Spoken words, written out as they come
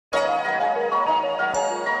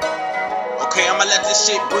I'ma let this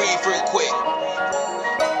shit breathe real quick.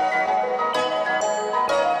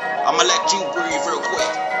 I'ma let you breathe real quick.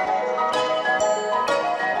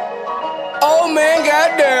 Oh man,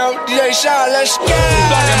 goddamn, DJ Sean, let's go.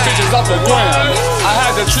 Fucking bitches off the ground. I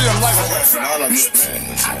had to treat them like a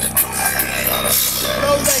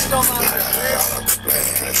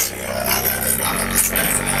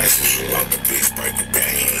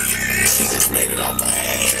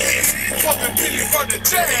fucking bitch from the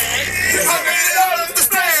tag. I made it out of the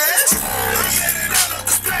stand.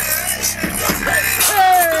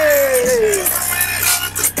 Hey!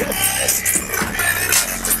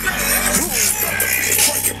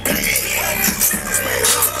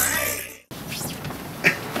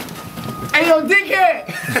 Hey yo, dickhead!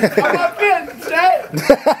 How my feelings today?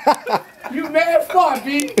 You mad fun, B.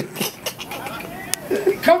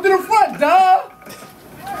 Come to the front, duh!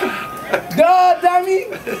 Duh, dummy!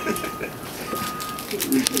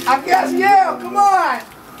 I guess, yeah, come on!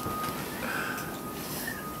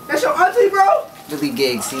 That's your auntie, bro? Billy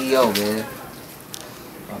Gig, CEO, man.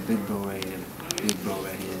 My big bro right here. Big bro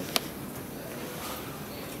right here.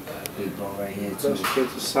 Big bro right here, too.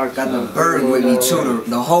 Got the bird with me, too.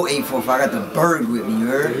 The whole 845, I got the bird with me, you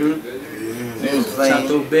heard? You ain't playing. I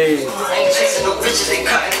ain't chasing no bitches, they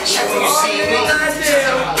cutting the check when you see me.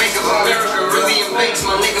 Bank of America really in banks,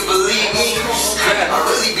 my nigga, believe me. I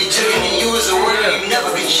really be jigging and you as a word, you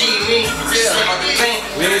never can cheat me. Just like the paint,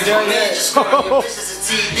 man, just calling your bitches a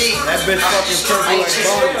TD. That bitch fucking purple I ain't like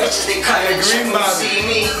chasing no bitches, they cutting the check when you see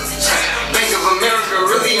me. Bank of America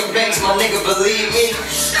really in banks, my nigga, believe me.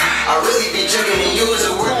 I really be jigging and you as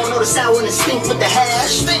a word. I don't know the sour and the stink with the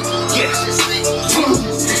hash. Yeah.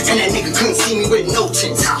 And that nigga couldn't see me with no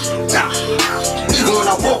tint. Even when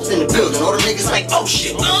I walked in the building, all the niggas like, oh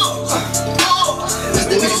shit. Cause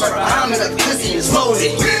the niggas right behind me like pussy is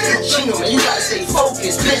loaded. Pachino, man, you gotta stay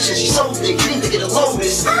focused. Bitch, and she so thick, you need to get a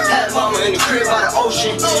Lotus. Had mama in the crib by the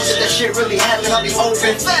ocean. If that shit really happened, I'll be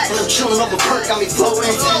open. When I'm chillin' over perk, got me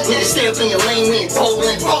floating. Niggas stay up in your lane, we ain't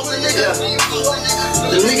bowling. Nigga.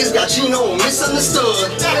 The niggas got Gino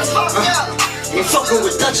misunderstood. Ain't fucking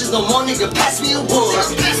with Dutchess no more, nigga, pass me a wood.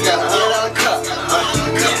 Got a $100 cup,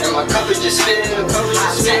 and my cup is just filled.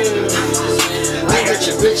 I got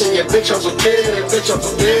your bitch and your bitch off a pill,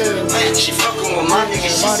 She fucking with my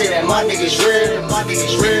niggas, she say that my niggas real,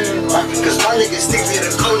 Cause my niggas stick to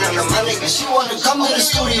the code, now my niggas, she wanna come to the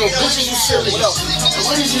studio, bitch, you silly.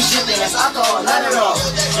 What is you sipping? That's alcohol, not at all.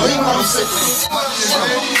 Leave what I'm sipping.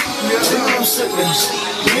 Leave what I'm sipping.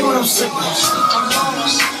 Leave what I'm sipping.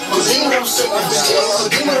 Leave what I'm sipping.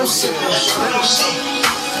 Leave what I'm sipping.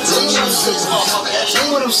 Leave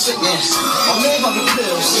what I'm sipping. I'm made by the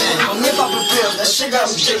pills. I'm made by the pills. That shit got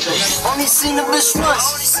me jiggling. Only seen the bitch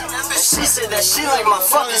once. She said that she like my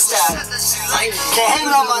fucking style. Like, can't hang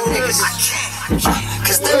with all my niggas.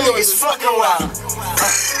 Cause them niggas fucking wild.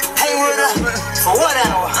 Hang with her for 1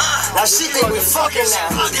 hour. Now she think we fucking now.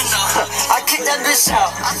 I kicked that bitch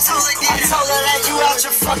out. I told her that you out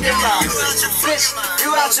your fucking mind. Bitch,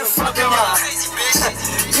 you out your fucking mind.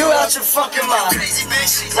 You out your fucking mind.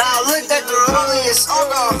 Now I looked at the earliest. Oh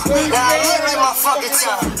no. Now I look like my fucking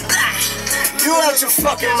time. You out your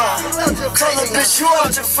fucking mind. Tell her bitch, you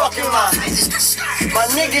out your fucking mind. My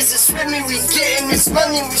niggas is with me, we getting this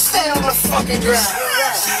money, we stay on the fucking ground.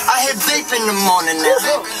 I hit vape in the morning now.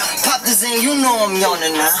 Pop this in, you know I'm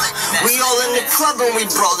yawning now. We all in the club and we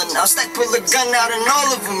brawling now. Stack pull a gun out and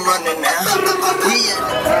all of them running now. We in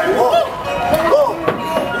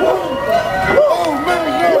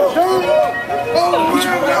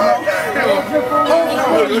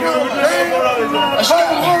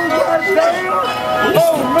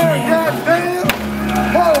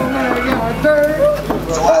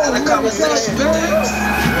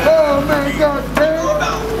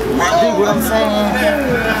dig what I'm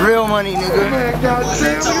saying? Real money, nigga.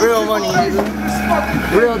 Real money, nigga.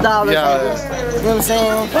 Real dollars, nigga. You know what I'm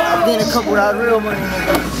saying? Getting a couple of real money,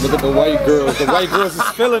 nigga. Look at the white girls. The white girls is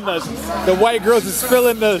feeling us. The white girls is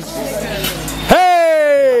feeling us.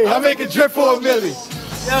 Hey! I make a drip for $1 million.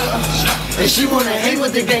 And she wanna hang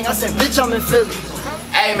with the gang. I said, bitch, I'm in Philly.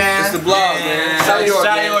 Hey man, it's the blog, man. Shy York,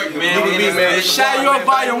 man. Shy York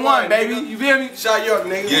Volume 1, baby. You feel me? Shy York,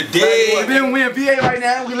 nigga. You dig? We in VA right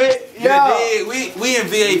now. We lit. Yeah. We in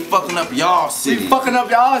VA fucking up y'all city. We fucking up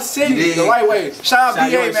y'all city the right way. Shout out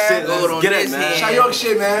VA, man. Gold on this hand. Shy York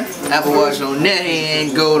shit, man. Apple Watch on that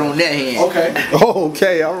hand, gold on that hand. Okay. Oh,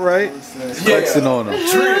 okay, all right. Flexing on them.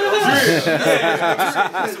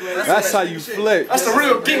 That's how you flex. That's the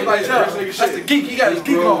real geek right there. That's the geek. He got his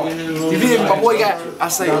geek on. You feel me? My boy got. I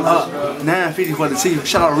say 950 for the team.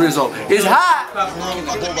 Shout out Rizzo. It's hot. I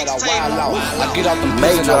get out the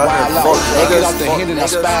major, I get out the hand and I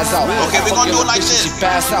spaz out. Okay, we gonna do it like this. She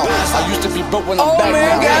pass out. I used to be broke when I'm back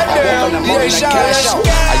now. I walk on the motor and I cash out.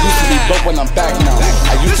 I used to be broke when I'm back now.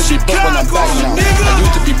 I used to be broke when I'm back now. I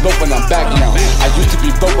used to be broke when I'm back now. I used to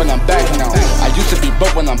be broke when I'm back now. I used to be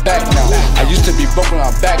broke when I'm back now. I used to be broke when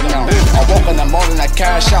I'm back now. I walk on the motor and I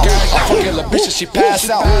cash out. I fuck your little bitch and she pass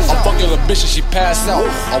out. I fuck your little bitch and she pass out.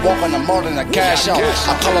 I walk on the motor and I cash out.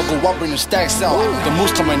 I call her go up bring the stacks out. The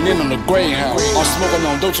moose coming in on the Greyhound. I'm smoking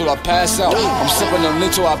on dope till I pass out. I'm sipping on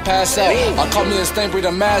lit till I pass out. I call me a stain, breathe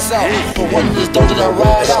a mass out. Put one of this dope till I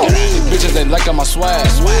ride out. These bitches they liking my swag.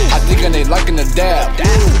 I thinkin' they liking the dab.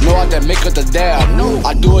 Know I that make up the dab.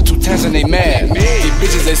 I do it 2 times and they mad. These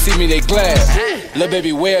bitches they see me they glad. Lil'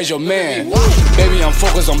 baby, where's your man? Baby, I'm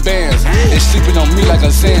focused on bands. They sleeping on me like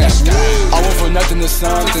a sand. I went from nothing to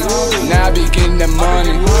something. Now I be getting that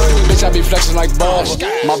money. Bitch, I be flexing like Bubba.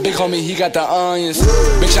 My big homie, he got the onions.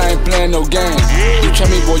 Bitch, I ain't playing no game. You try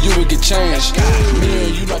me, boy, you would get changed. Me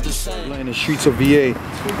and you not the same. In the streets of VA.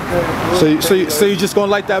 So you just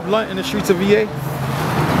gonna light that blunt in the streets of VA?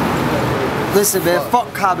 Listen, man,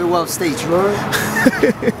 fuck Commonwealth State, you heard?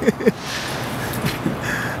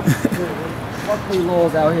 Fuck these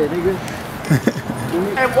laws out here, nigga.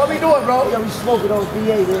 Hey, what we doing, bro? Yeah, we smoking on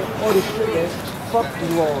VA, man. All this shit, man. Fuck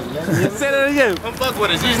these laws, man. Say that again. Don't fuck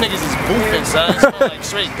with us. These niggas is boofing, son. Smell like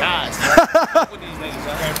straight guys. Fuck with these niggas,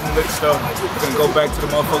 son. Came from Lick Stuff. Gonna go back to the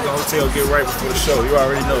motherfucking hotel, get right before the show. You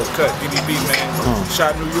already know. Cut. DDB, man.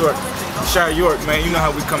 Shot New York. Shot York, man. You know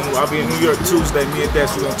how we come. I'll be in New York Tuesday. Me and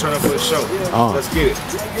Dex, we're gonna turn up for the show. Let's get it.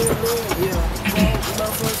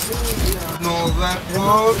 Know that,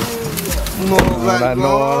 bro. Know that, And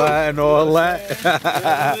all that, and all that.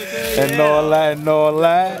 And all that, and all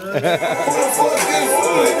that. I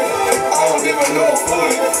don't even know the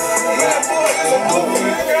food. That boy is a movie.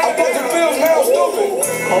 I'm fucking pills now, stupid.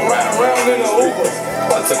 I'm riding around in the Uber.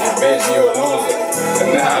 I took your bitch, you a loser.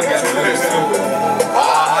 And now I got you looking stupid.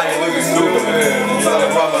 Ah, you looking stupid, man. You talking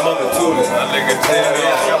about my mother tulips. My nigga tell me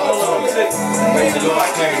I got my tulips. Make it look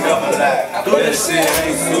like I ain't never lie. This shit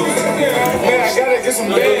ain't stupid. Man, I gotta get some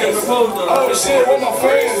bands. Oh shit, where my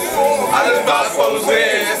friends? I just bought folks'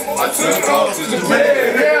 bands. I took them off to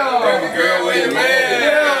Japan. Baby girl, where your man?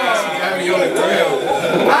 Got me on the grill.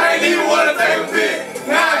 I ain't even wanna take a pic.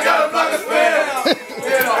 Now I gotta block a spam.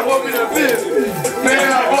 Man, I want me a bitch.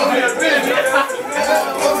 Man, I want me a bitch. Man,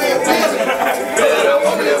 I want me a bitch. Man, I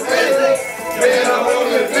want me a bitch. Man, I want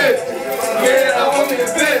me a bitch. Man, I want me a bitch. Man, I want me a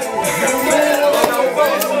bitch.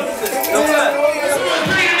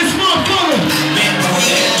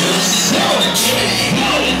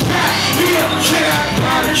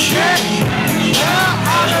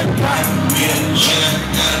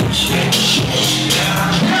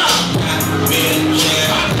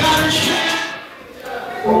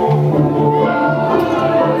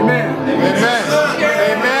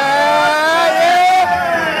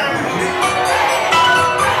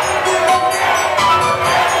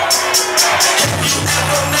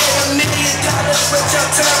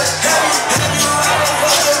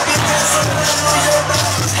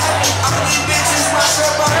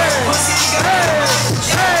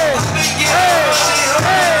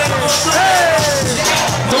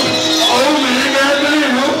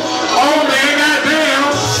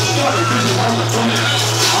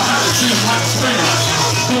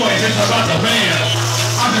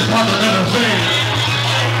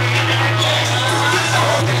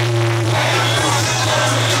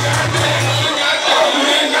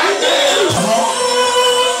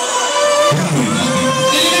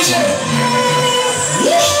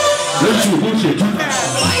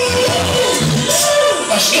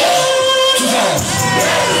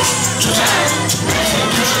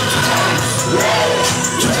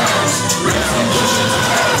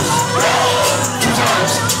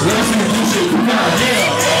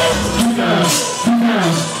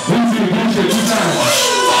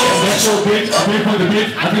 Bitch, I pay for the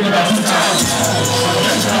bitch, I think about 2 times.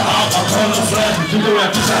 I'll call up flash, but you go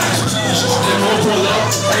out 2 times. Then more pull up,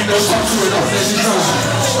 ain't no talk to it, don't let me know.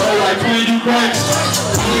 Oh, like, Queen, you crack?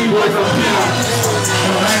 Queen boy from Piano.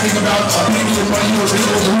 And when I think about a people in money, you a big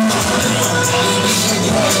old room.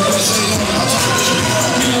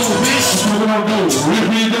 That's what I'm doing. What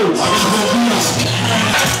do you do? I get the whole deal.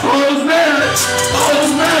 Oh, it's mad. Oh,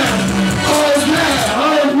 it's mad. Oh, it's mad.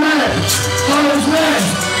 Oh, it's mad. Oh, it's mad.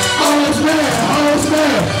 How's man? How's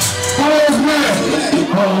man? How's man?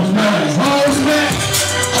 How's man? How's man?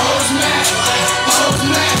 How's man? How's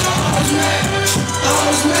man? How's man?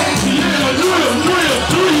 How's man? Yeah, do it.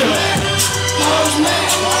 How's man?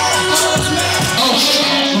 How's man?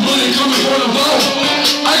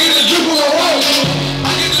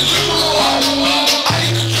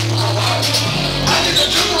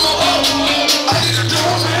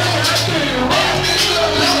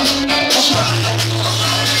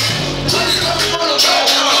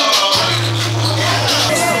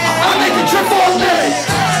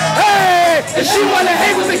 said,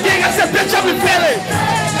 hey, what's the gang? I said, bitch, I'm in Philly.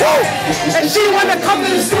 Woo! And she wanna come to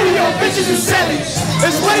the studio, bitches is selling.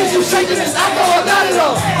 It's ways you shaking this alcohol, not at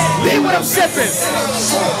all. Leave what I'm sipping.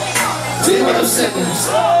 Leave what I'm sipping.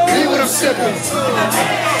 Leave what I'm sipping.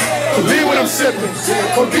 Leave what I'm sipping.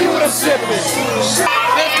 Or be what I'm sipping.